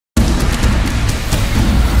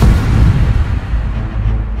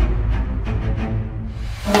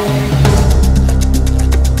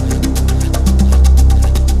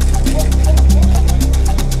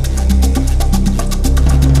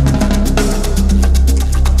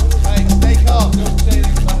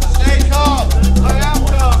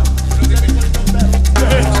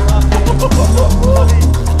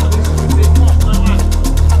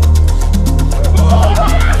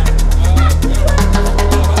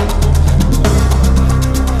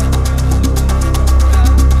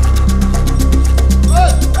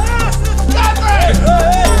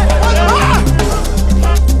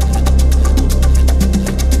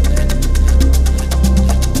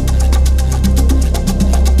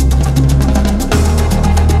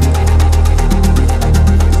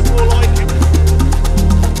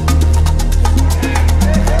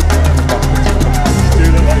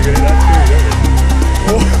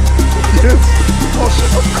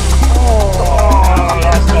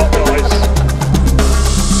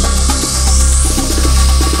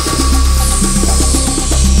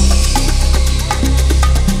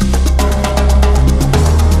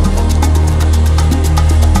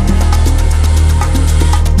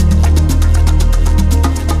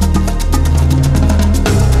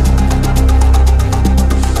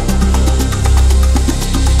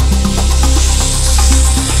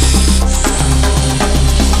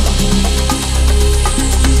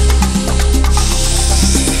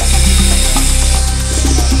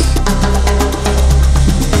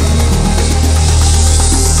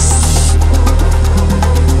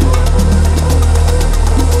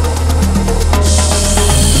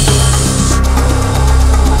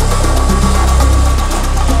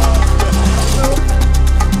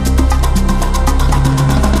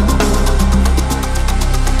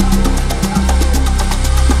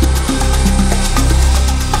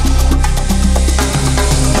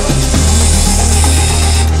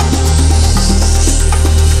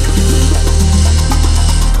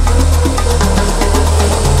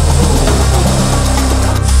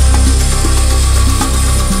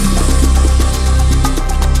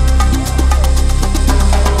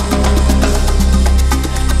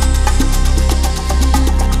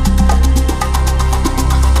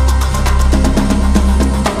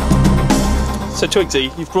So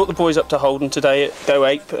Twigsy, you've brought the boys up to Holden today at Go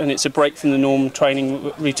Ape, and it's a break from the normal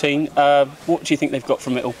training routine. What do you think they've got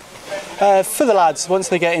from it all? For the lads, once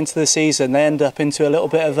they get into the season, they end up into a little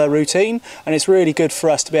bit of a routine, and it's really good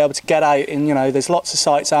for us to be able to get out. And there's lots of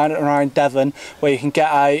sites out around Devon where you can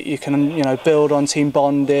get out, you can build on team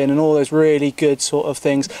bonding and all those really good sort of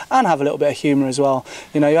things, and have a little bit of humour as well.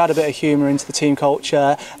 You add a bit of humour into the team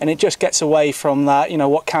culture, and it just gets away from that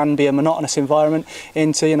what can be a monotonous environment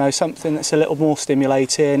into something that's a little more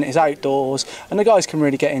stimulating. It's outdoors, and the guys can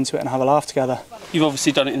really get into it and have a laugh together. You've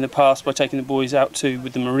obviously done it in the past by taking the boys out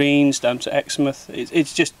with the Marines down to Exmouth.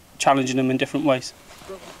 It's just challenging them in different ways.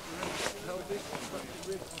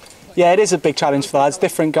 Yeah, it is a big challenge for the lads.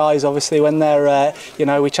 Different guys, obviously, when they're,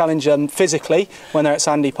 we challenge them physically when they're at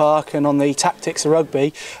Sandy Park and on the tactics of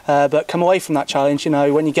rugby. But come away from that challenge,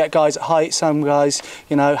 when you get guys at height, some guys,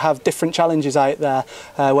 have different challenges out there,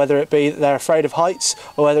 whether it be that they're afraid of heights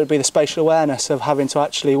or whether it be the spatial awareness of having to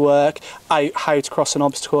actually work out how to cross an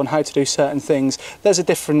obstacle and how to do certain things. There's a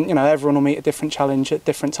different, everyone will meet a different challenge at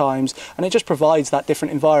different times, and it just provides that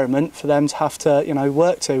different environment for them to have to,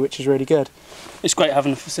 work to, which is really good. It's great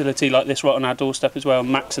having a facility like this right on our doorstep as well.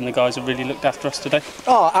 Max and the guys have really looked after us today.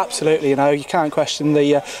 Oh, absolutely. You can't question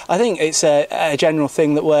the. I think it's a general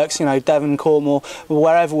thing that works. Devon, Cornwall,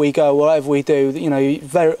 wherever we go, whatever we do,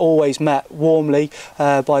 you're always met warmly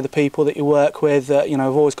by the people that you work with. We've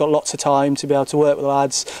always got lots of time to be able to work with the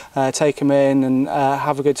lads, take them in and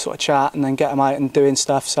have a good sort of chat, and then get them out and doing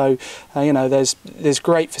stuff. So there's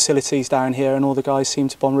great facilities down here, and all the guys seem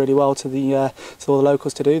to bond really well to all the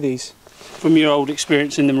locals to do these. From your old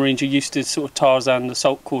experience in the Marines, you're used to sort of Tarzan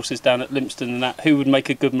assault courses down at Lympstone and that. Who would make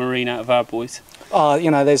a good Marine out of our boys? Oh,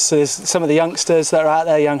 there's some of the youngsters that are out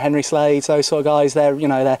there, young Henry Slades, those sort of guys.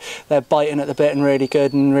 They're biting at the bit and really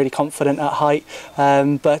good and really confident at height.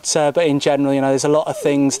 But in general, there's a lot of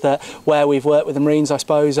things that where we've worked with the Marines, I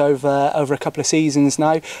suppose, over a couple of seasons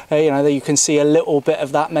now. That you can see a little bit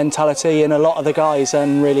of that mentality in a lot of the guys,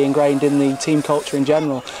 and really ingrained in the team culture in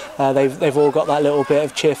general. They've all got that little bit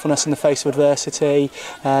of cheerfulness in the face of adversity,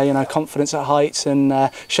 confidence at heights, and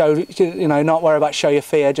not worry about show your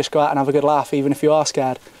fear, just go out and have a good laugh, even if you are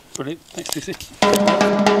scared. Brilliant, thanks Lucy.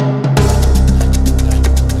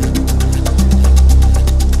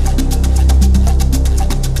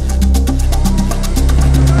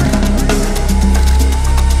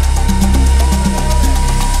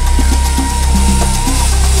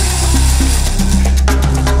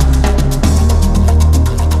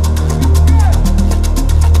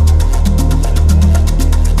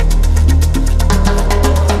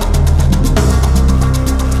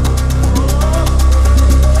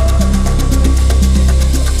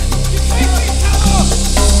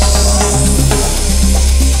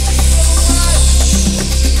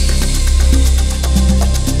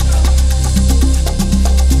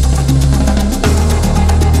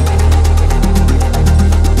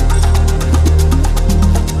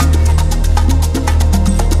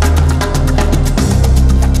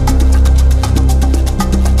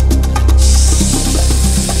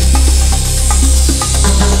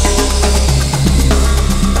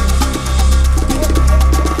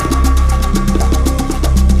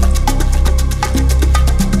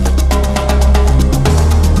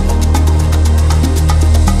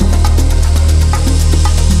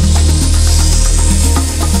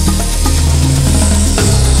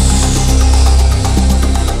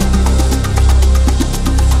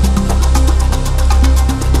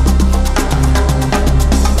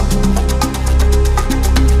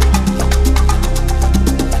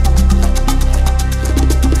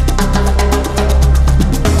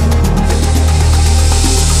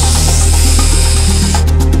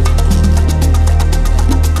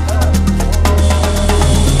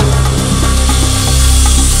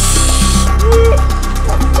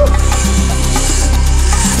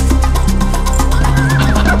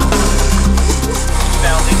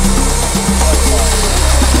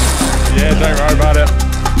 Don't worry about it.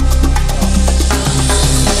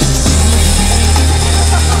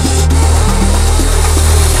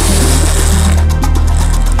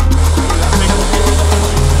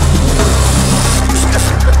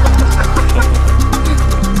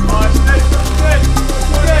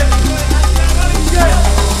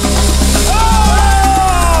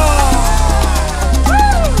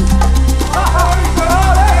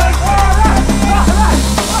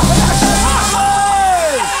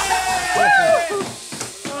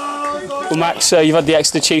 Well, Max, you've had the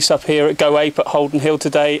Exeter Chiefs up here at Go Ape at Holden Hill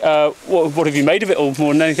today. What have you made of it all,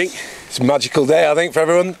 more than anything? It's a magical day, I think, for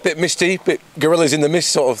everyone. Bit misty, bit gorillas in the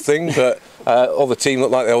mist sort of thing, but all the team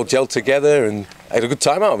looked like they all gelled together and had a good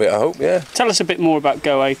time out of it, I hope, yeah. Tell us a bit more about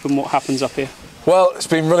Go Ape and what happens up here. Well, it's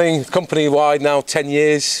been running company-wide now 10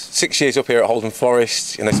 years, 6 years up here at Holden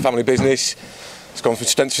Forest. It's a family business. It's gone from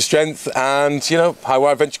strength to strength, and high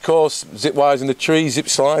wire adventure course, zip wires in the trees, zip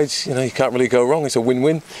slides. You can't really go wrong. It's a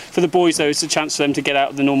win-win. For the boys, though, it's a chance for them to get out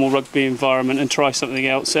of the normal rugby environment and try something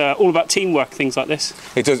else. All about teamwork, things like this.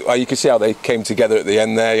 It does. You can see how they came together at the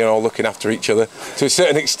end there. All looking after each other to a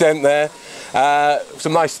certain extent there.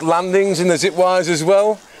 Some nice landings in the zip wires as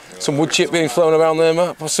well. Some wood chip being flown around there,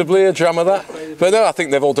 Matt, possibly a drama that. But no, I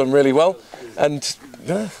think they've all done really well, and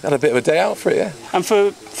had a bit of a day out for it, yeah. And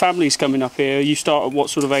for families coming up here, you start at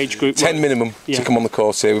what sort of age group? 10 minimum to come on the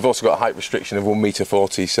course here. We've also got a height restriction of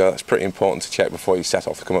 1.40 m, so that's pretty important to check before you set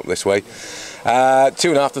off to come up this way.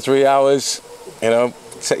 2.5 to 3 hours,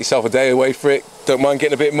 set yourself a day away for it. Don't mind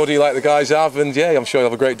getting a bit muddy like the guys have, and yeah, I'm sure you'll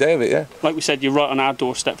have a great day of it, yeah. Like we said, you're right on our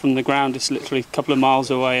doorstep from the ground. It's literally a couple of miles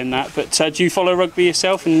away and that. But do you follow rugby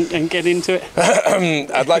yourself and get into it?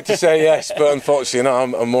 I'd like to say yes, but unfortunately,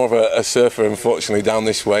 I'm more of a surfer, unfortunately, down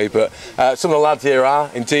this way. But some of the lads here are,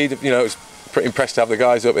 indeed, it's pretty impressed to have the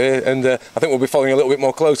guys up here, and I think we'll be following a little bit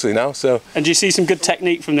more closely now. So. And do you see some good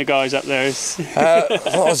technique from the guys up there?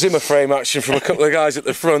 A lot of Zimmer frame action from a couple of guys at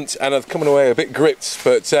the front, and I've coming away a bit gripped,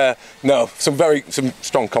 but no, some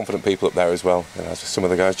strong, confident people up there as well. Some of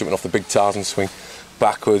the guys jumping off the big Tarzan swing,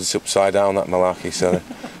 backwards, upside down, that malarkey. So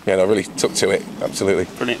yeah, really took to it,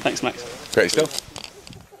 absolutely. Brilliant, thanks, Max. Great stuff.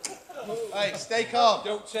 Hey, stay calm.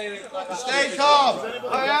 Don't say anything like that. Stay calm.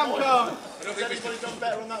 I am calm. Has anybody done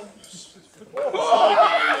better on that?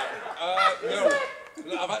 No.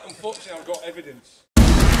 Unfortunately, I've got evidence.